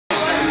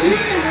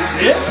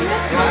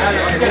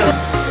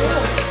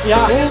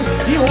Ja,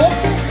 die hoog,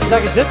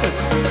 dat is dit.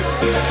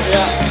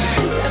 Ja,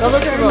 dat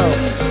lukt echt wel.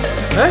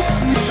 Hè?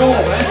 Kom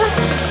op,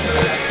 hè?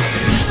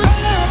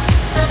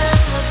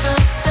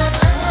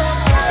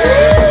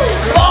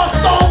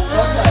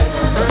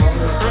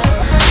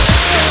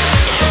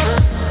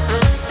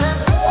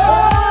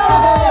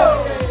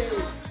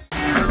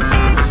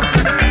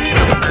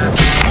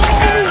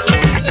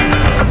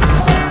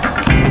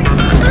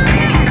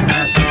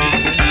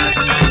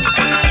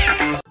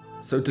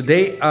 So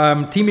today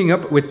I'm teaming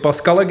up with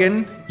Pascal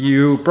again.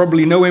 You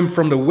probably know him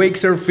from the wake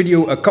surf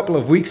video a couple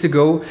of weeks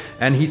ago,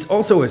 and he's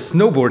also a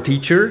snowboard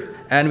teacher.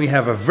 And we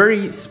have a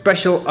very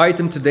special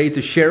item today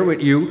to share with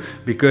you,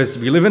 because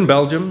we live in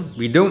Belgium,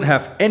 we don't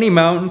have any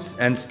mountains,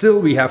 and still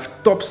we have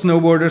top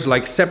snowboarders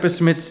like Seppe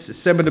Smits,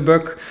 Sebbe the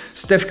Buck,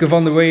 Stef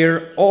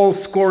Vandeweyer, all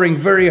scoring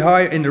very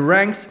high in the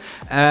ranks.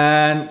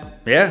 And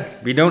yeah,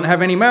 we don't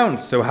have any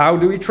mountains, so how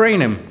do we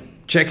train him?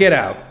 Check it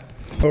out.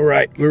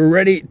 Alright, we're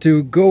ready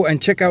to go and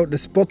check out the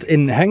spot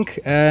in Henk,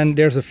 and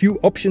there's a few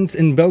options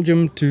in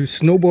Belgium to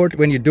snowboard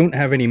when you don't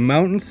have any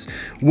mountains.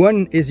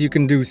 One is you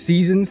can do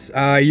seasons.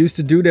 I used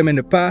to do them in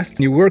the past.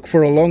 You work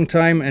for a long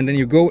time and then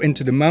you go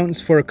into the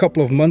mountains for a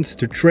couple of months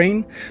to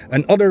train.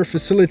 Another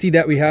facility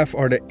that we have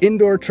are the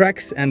indoor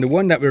tracks, and the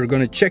one that we're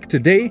going to check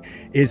today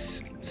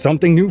is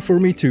something new for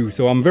me too.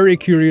 So I'm very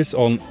curious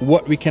on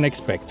what we can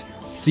expect.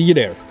 See you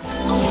there.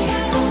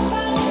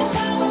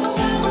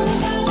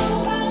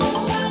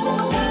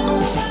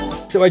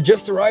 So I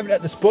just arrived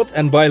at the spot,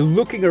 and by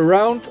looking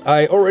around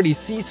I already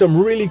see some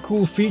really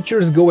cool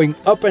features going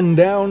up and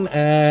down,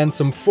 and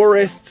some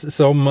forests,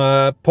 some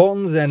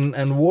ponds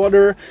and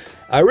water.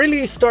 I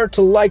really start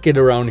to like it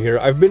around here.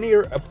 I've been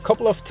here a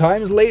couple of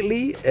times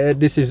lately.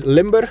 This is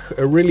Limburg,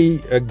 a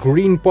really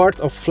green part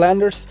of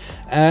Flanders,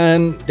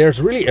 and there's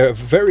really a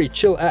very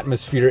chill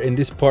atmosphere in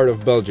this part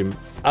of Belgium.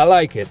 I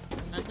like it.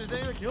 Het is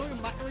eigenlijk heel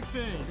gemakkelijk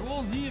zijn.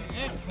 Gewoon hier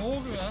echt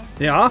hoger,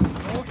 hè. Ja.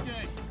 Hoog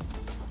kijken.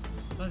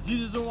 Dan zie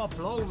je zo wat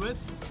blauw-wit.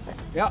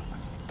 Ja.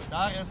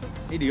 Daar is het.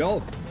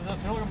 Ideaal. En dat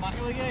is heel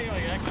gemakkelijk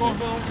eigenlijk, hè. Kort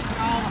wel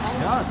stralen,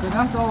 alles. Ja, het is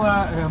echt al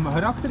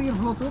geraakt hier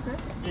vlot ook,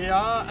 hè.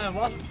 Ja, en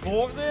wat is het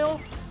voordeel?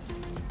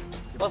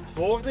 Wat is het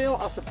voordeel?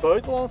 Als ze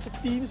buitenlandse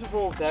teams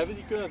bijvoorbeeld hebben,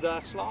 die kunnen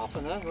daar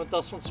slapen, hè. Want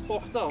dat is van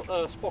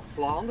Sport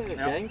Vlaanderen,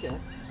 Ja. Genk, hè.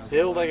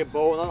 Heel dat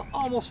gebouw, dan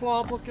allemaal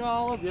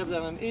slaaplokalen, die hebben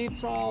daar een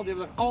eetzaal, die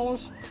hebben daar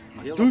alles.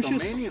 Heel douches.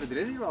 dat hier, er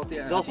is hier wel.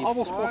 Dat is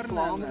allemaal Sport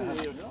Vlaanderen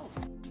hier.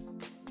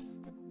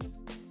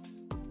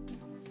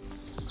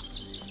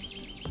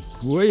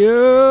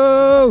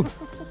 Wojo!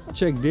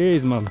 Check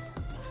deze, man.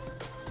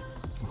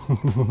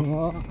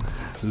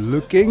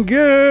 Looking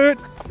good.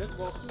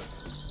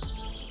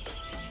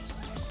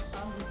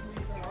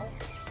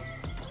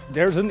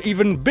 There's an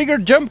even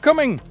bigger jump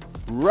coming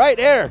right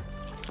there.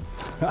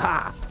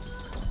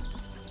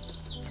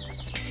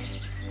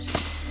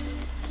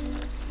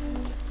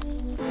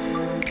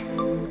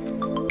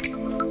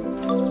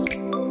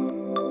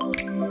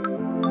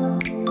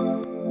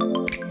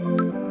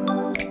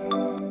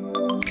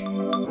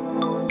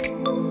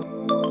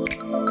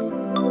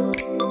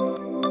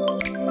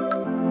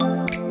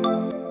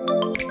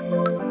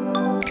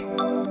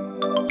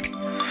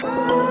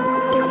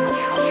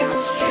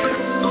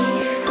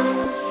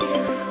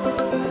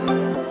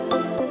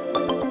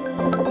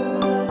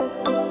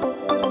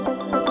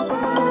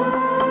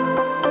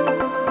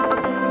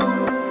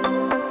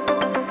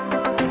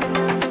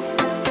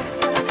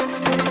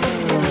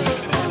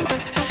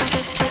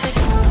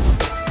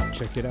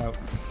 It out.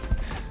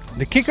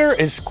 The kicker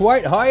is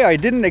quite high. I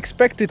didn't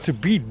expect it to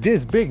be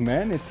this big,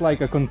 man. It's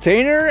like a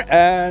container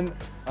and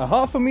a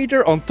half a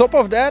meter on top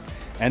of that,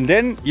 and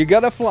then you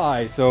gotta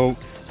fly, so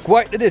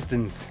quite the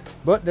distance.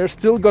 But they're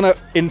still gonna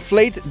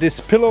inflate this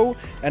pillow,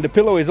 and the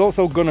pillow is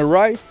also gonna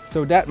rise,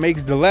 so that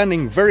makes the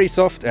landing very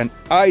soft and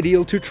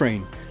ideal to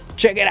train.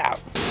 Check it out.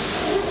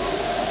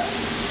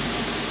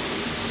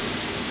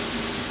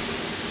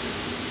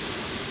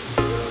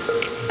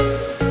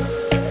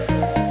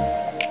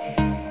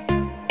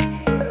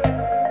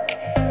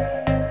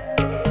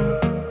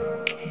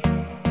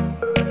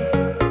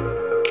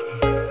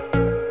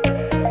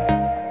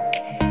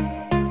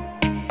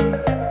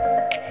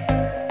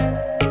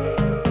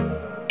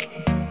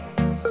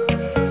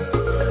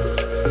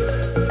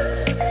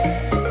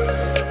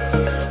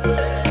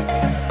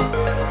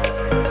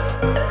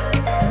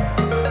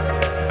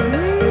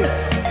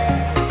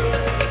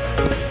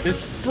 The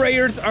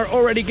sprayers are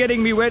already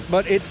getting me wet,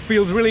 but it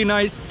feels really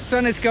nice.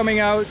 Sun is coming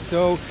out,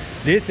 so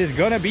this is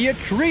gonna be a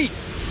treat.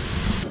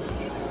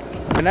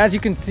 And as you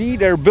can see,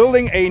 they're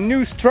building a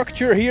new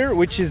structure here,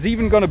 which is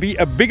even gonna be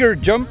a bigger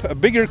jump, a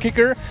bigger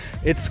kicker.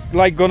 It's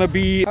like gonna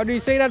be, how do you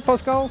say that,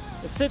 Pascal?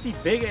 A city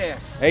big air.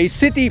 A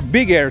city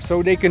big air,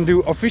 so they can do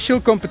official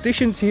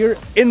competitions here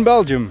in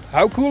Belgium.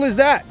 How cool is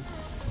that?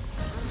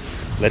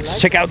 Let's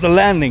check out the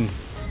landing.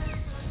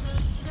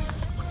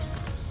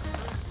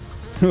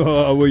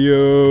 Oh,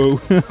 yo!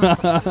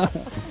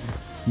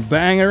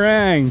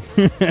 Bangarang!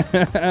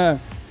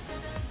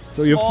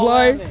 So you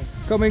fly,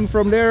 coming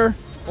from there,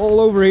 all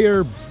over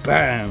here.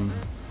 Bam!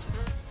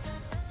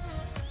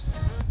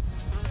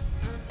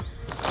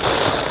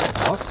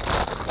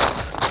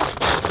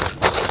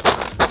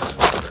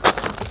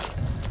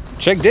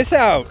 Check this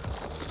out.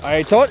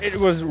 I thought it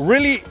was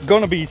really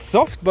gonna be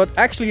soft, but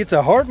actually it's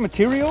a hard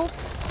material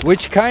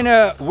which kind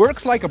of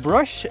works like a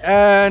brush,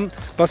 and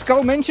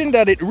Pascal mentioned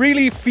that it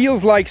really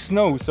feels like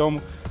snow, so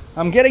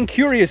I'm getting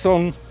curious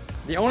on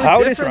the only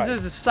how difference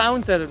is the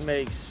sound that it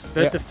makes,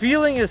 but the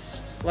feeling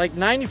is like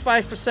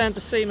 95%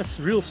 the same as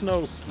real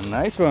snow.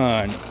 Nice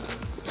one.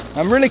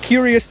 I'm really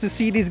curious to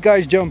see these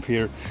guys jump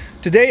here.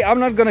 Today I'm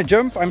not gonna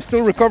jump. I'm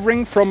still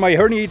recovering from my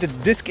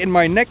herniated disc in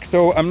my neck,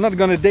 so I'm not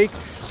gonna take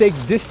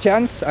this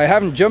chance. I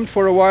haven't jumped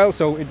for a while,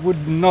 so it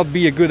would not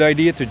be a good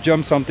idea to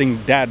jump something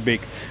that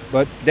big.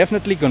 But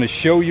definitely gonna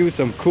show you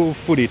some cool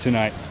footy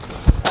tonight.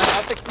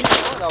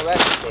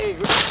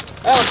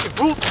 Als je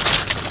voelt, ik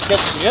heb het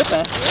gered,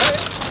 hè.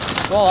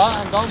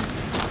 Voilà, en dan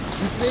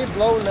die twee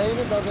blauwe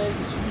lijnen, dat is de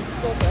sweet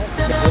spot, hè.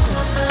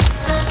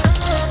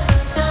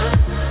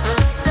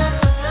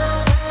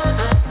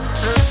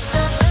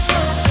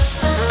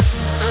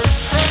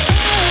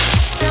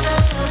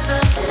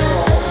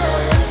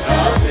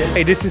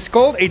 Hey, this is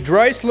called a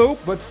dry slope,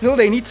 but still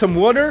they need some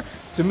water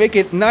to make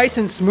it nice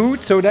and smooth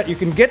so that you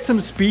can get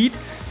some speed.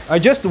 I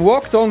just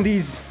walked on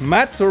these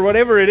mats or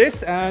whatever it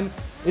is, and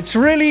it's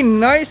really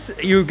nice.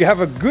 You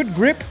have a good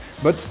grip,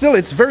 but still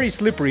it's very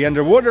slippery, and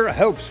the water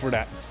helps for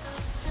that.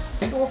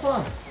 Denk op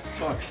aan.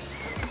 Fuck.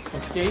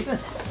 Wat skaten?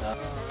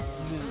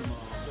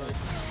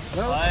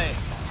 Hoi.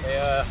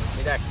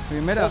 Middag.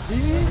 Goedemiddag.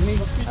 Vinie?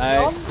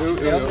 Hi.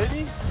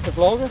 De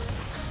vlogger?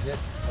 Yes.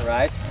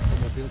 Alright.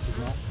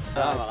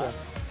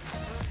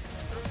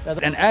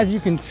 And as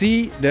you can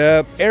see,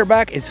 the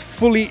airbag is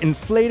fully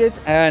inflated,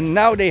 and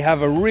now they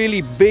have a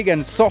really big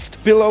and soft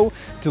pillow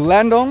to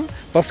land on.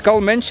 Pascal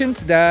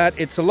mentioned that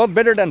it's a lot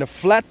better than the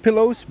flat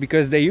pillows,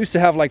 because they used to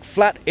have like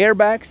flat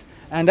airbags,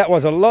 and that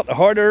was a lot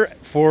harder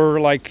for,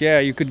 like, yeah,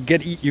 you could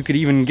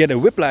even get a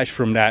whiplash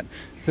from that.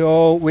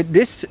 So with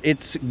this,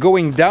 it's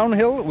going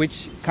downhill,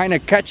 which kind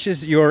of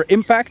catches your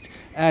impact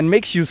and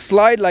makes you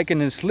slide like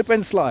in a slip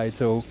and slide.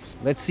 So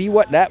let's see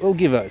what that will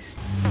give us.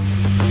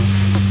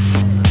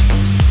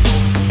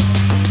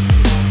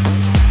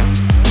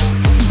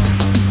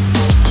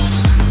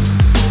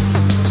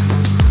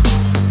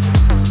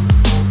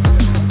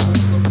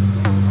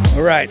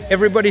 Alright,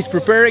 everybody's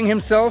preparing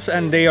himself,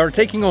 and they are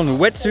taking on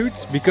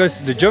wetsuits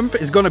because the jump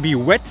is gonna be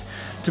wet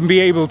to be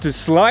able to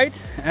slide,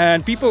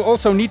 and people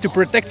also need to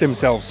protect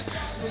themselves.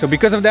 So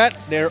because of that,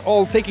 they're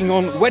all taking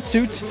on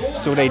wetsuits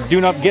so they do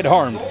not get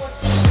harmed.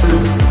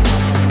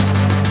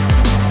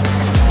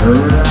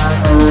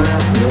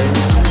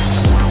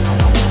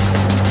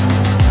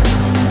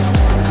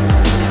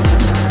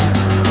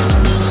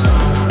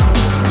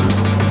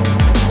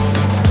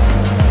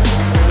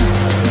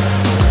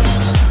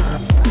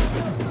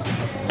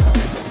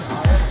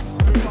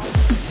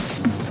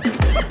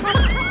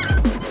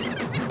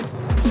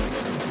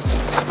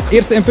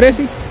 Eerste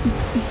impressie?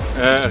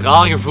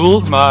 Raar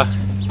gevoel, maar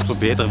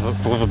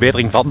voor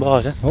verbetering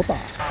vatbaar. Hè. Hoppa.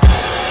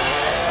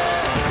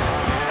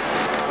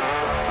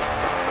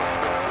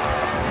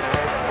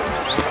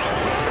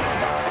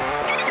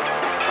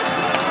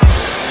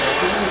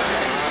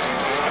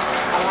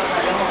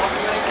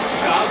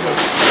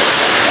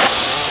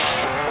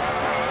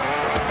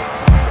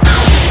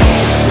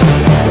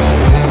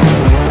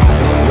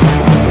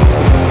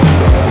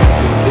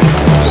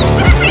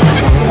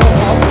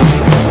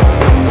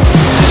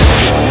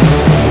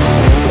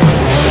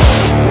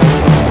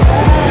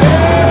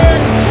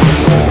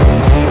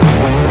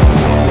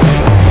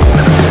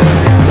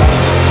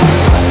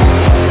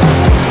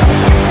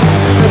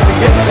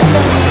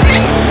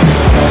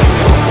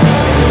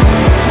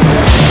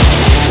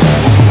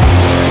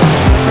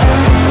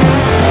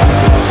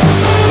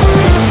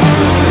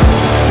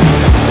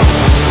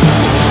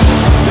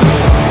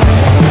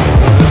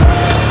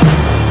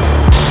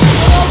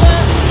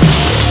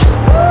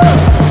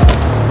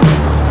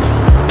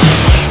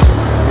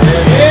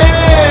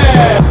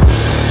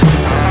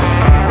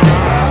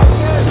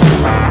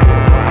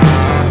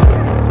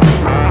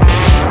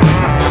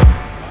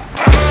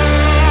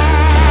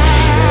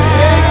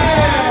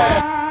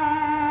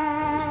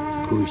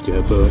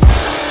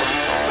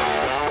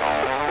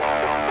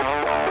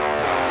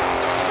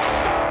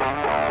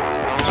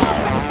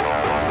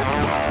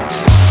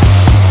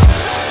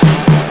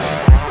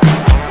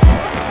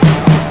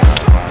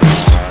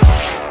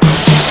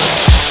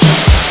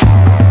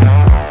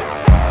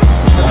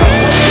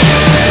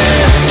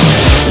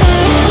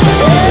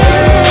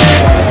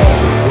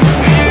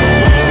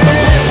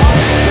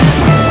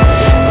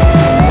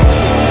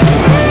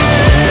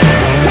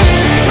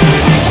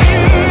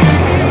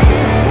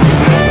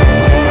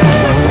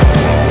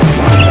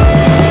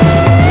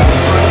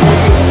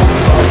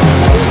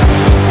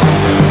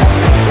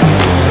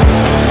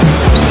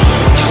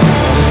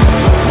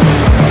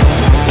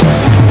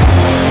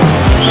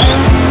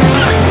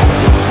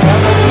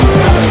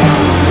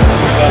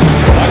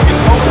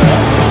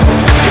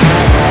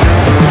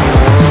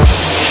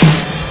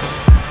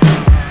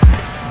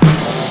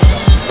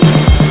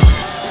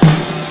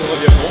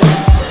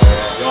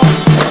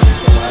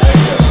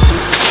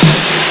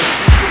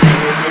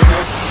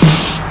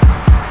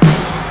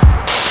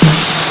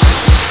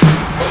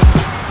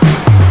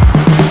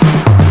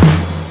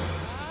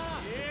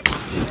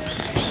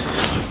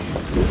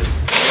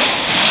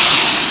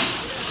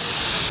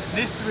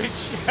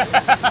 No.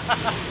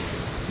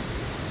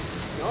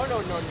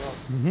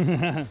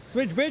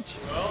 Switch, bitch.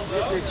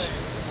 Switch.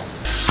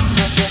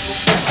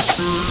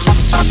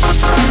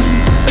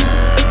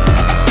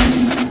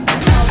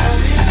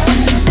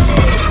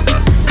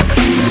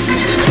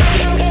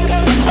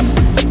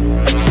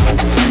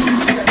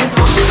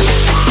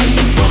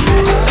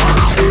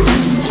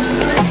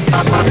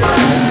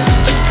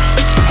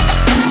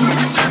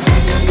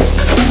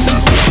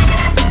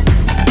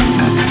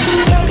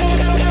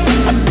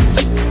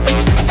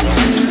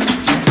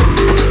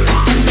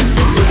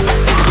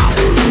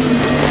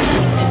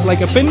 Like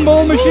a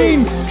pinball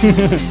machine.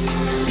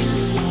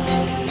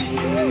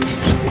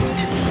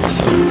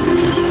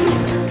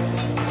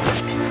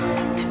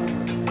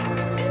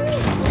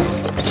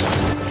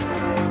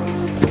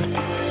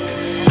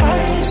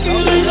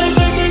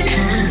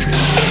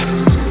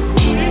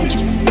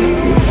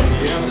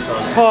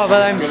 Oh,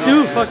 but I'm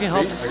too fucking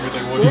hot.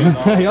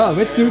 Yeah,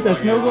 wetsuit and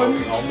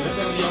snowboarding.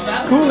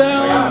 Cool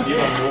down.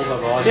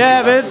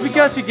 Yeah, but it's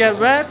because you get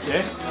wet.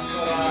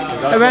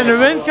 And when the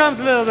wind comes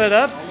a little bit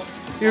up,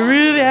 you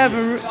really have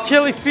a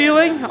chilly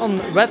feeling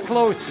on wet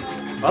clothes.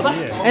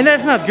 And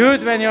that's not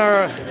good when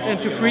you're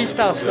into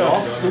freestyle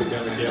stuff.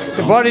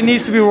 The body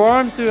needs to be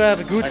warm to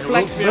have good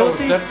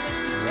flexibility.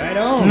 Right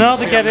on. Not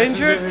to get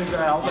injured.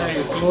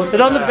 But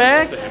on the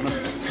back,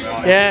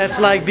 yeah, it's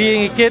like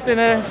being a kid in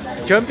a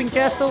jumping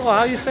castle, or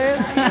how you say it?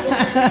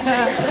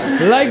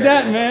 Like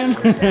that, man.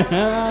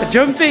 A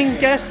jumping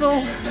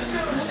castle.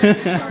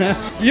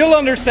 You'll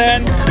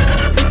understand.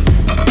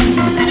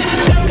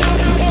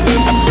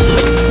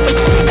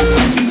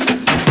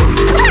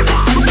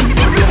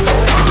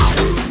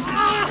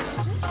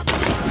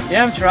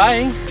 Yeah, I'm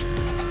trying.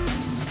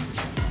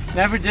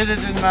 Never did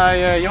it in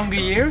my younger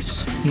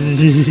years.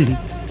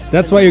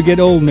 That's why you get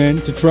old,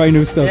 man, to try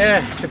new stuff. Yeah,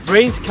 the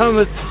brains come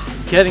with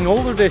getting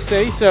older, they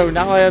say, so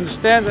now I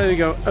understand how you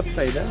go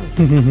upside down.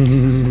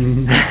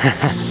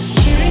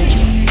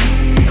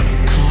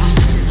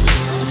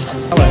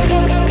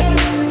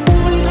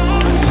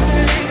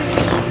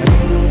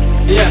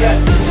 Yeah.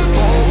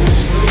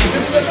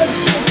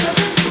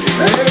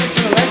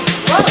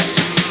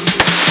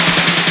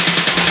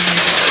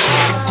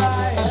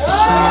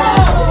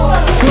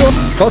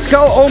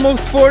 Pascal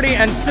almost 40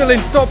 and still in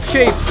top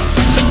shape.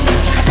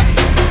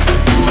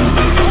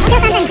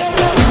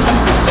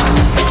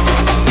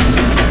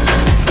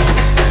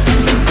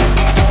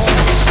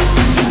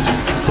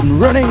 Some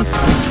running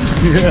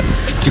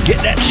to get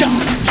that shot.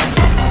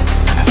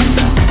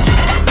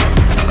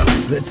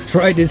 Let's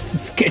try this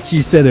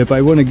sketchy setup.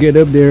 I want to get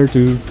up there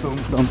to film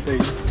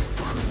something.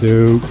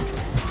 So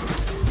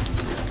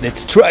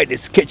let's try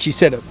this sketchy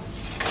setup.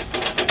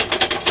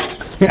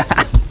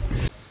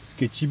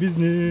 Sketchy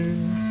business.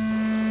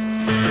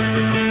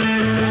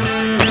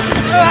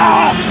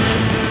 Ah!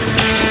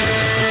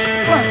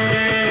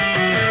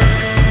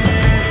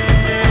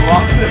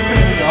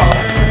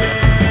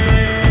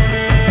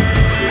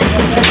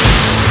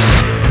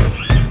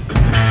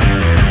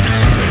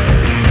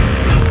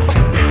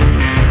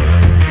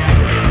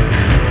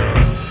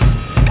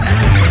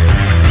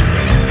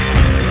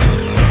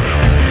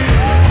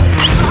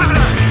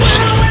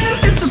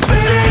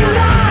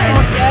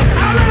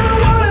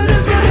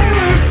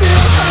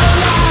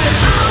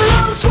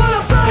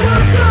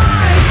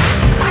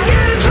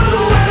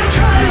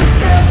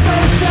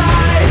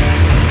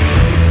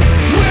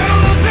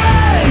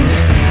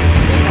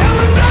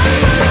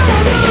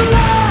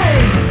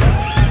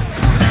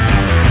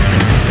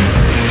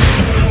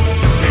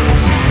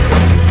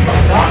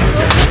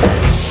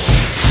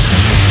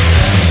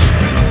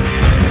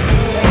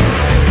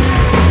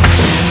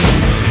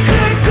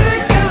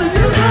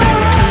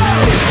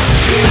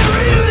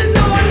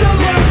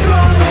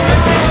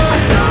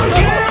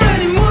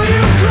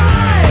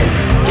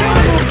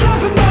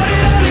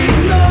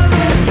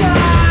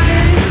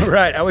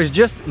 I was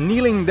just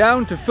kneeling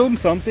down to film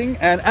something,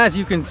 and as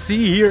you can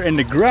see here in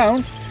the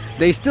ground,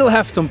 they still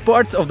have some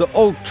parts of the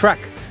old track.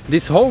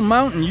 This whole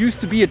mountain used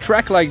to be a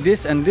track like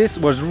this, and this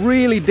was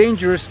really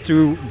dangerous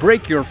to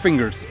break your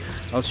fingers.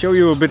 I'll show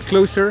you a bit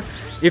closer.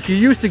 If you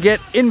used to get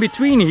in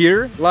between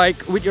here,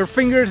 like with your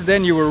fingers,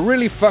 then you were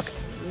really fucked.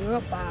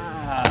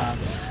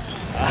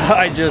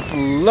 I just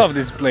love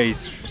this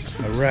place.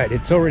 Alright,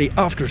 it's already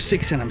after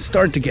 6 and I'm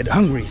starting to get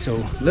hungry,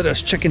 so let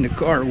us check in the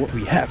car what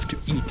we have to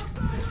eat.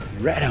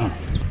 Right on.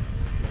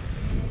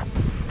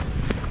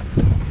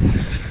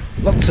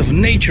 Lots of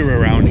nature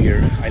around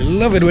here. I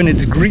love it when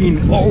it's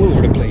green all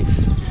over the place.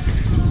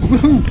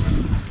 Woohoo!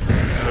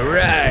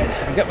 Alright,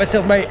 I got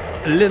myself my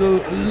little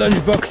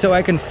lunchbox so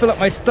I can fill up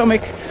my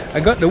stomach.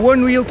 I got the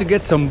one wheel to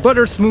get some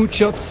butter smooth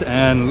shots,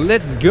 and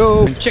let's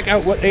go and check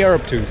out what they are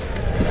up to.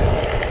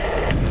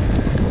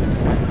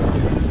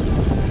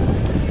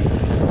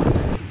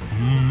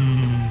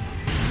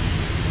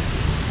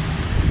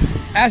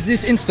 as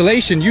this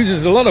installation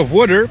uses a lot of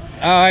water,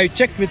 I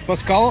checked with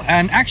Pascal,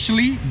 and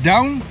actually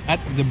down at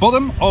the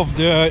bottom of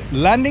the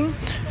landing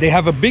they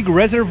have a big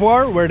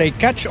reservoir where they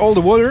catch all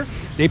the water,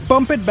 they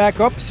pump it back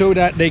up so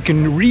that they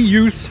can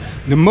reuse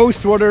the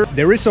most water.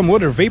 There is some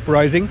water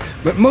vaporizing,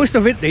 but most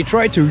of it they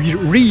try to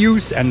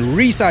reuse and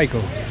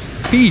recycle.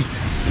 Peace.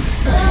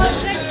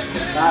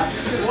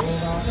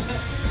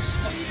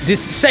 This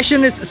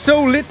session is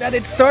so lit that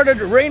it started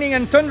raining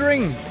and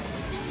thundering.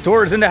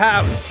 Thor's in the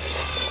house.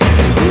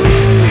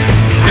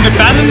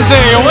 Independence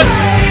Day, jongens!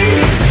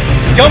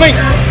 It's coming!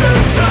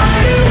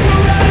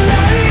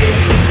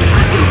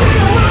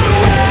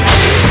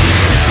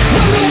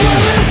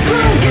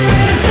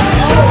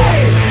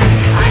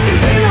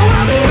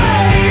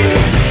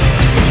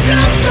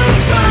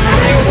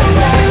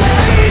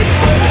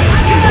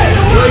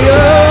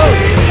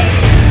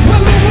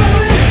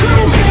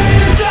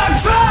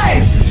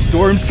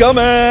 Storm's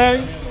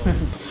coming!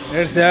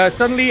 There's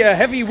suddenly a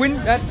heavy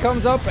wind that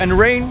comes up and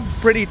rain,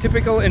 pretty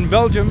typical in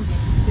Belgium.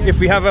 If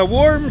we have a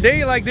warm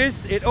day like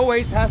this, it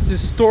always has to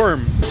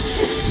storm.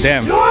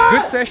 Damn,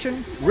 good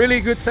session, really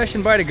good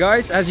session by the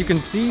guys. As you can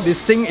see,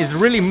 this thing is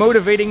really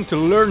motivating to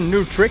learn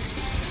new tricks.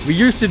 We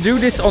used to do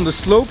this on the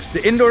slopes,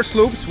 the indoor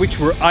slopes, which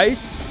were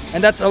ice.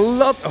 And that's a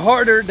lot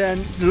harder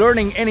than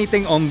learning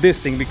anything on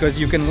this thing, because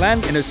you can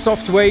land in a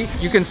soft way.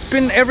 You can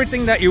spin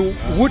everything that you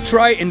would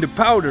try in the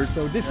powder.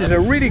 So this is a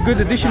really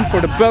good addition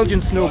for the Belgian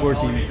snowboard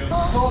team.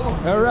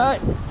 All right.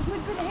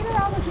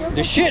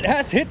 The shit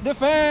has hit the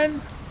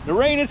fan. The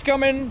rain is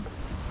coming.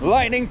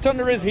 Lightning,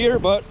 thunder is here,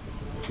 but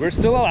we're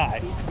still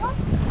alive.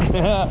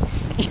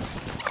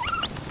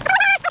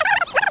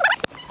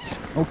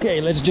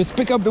 Okay, let's just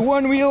pick up the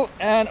one wheel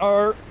and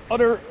our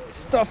other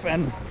stuff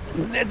and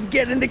let's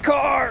get in the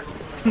car!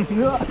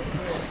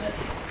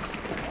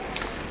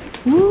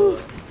 Woo.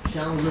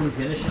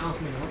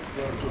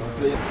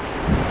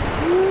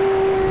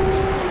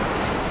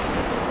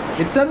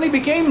 It suddenly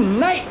became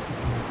night!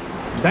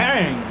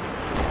 Dang!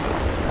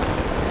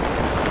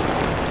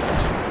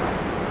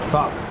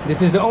 Fuck.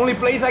 This is the only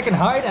place I can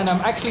hide, and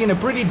I'm actually in a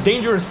pretty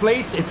dangerous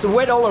place. It's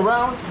wet all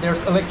around, there's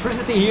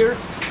electricity here,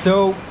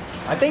 so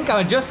I think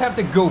I'll just have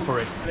to go for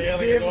it.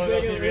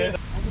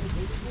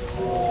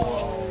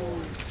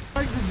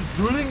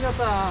 De bedoeling dat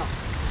dat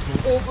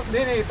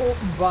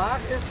openbaar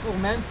is voor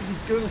mensen die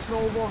kunnen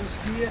snowboarden,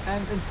 skiën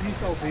en in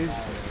freestyle bezig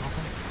zijn.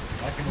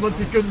 Want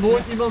je kunt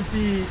nooit iemand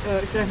die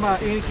zeg maar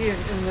 1 keer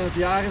in het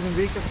jaar eens een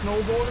week gaat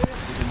snowboarden,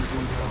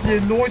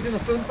 die nooit in een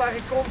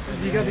funpark komt,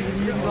 die gaat hier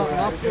niet laten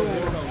afkomen.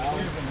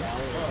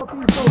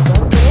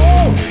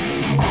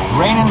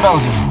 Rain in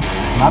Belgium,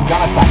 it's not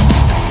gonna stop.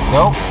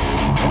 So,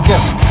 let's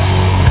go.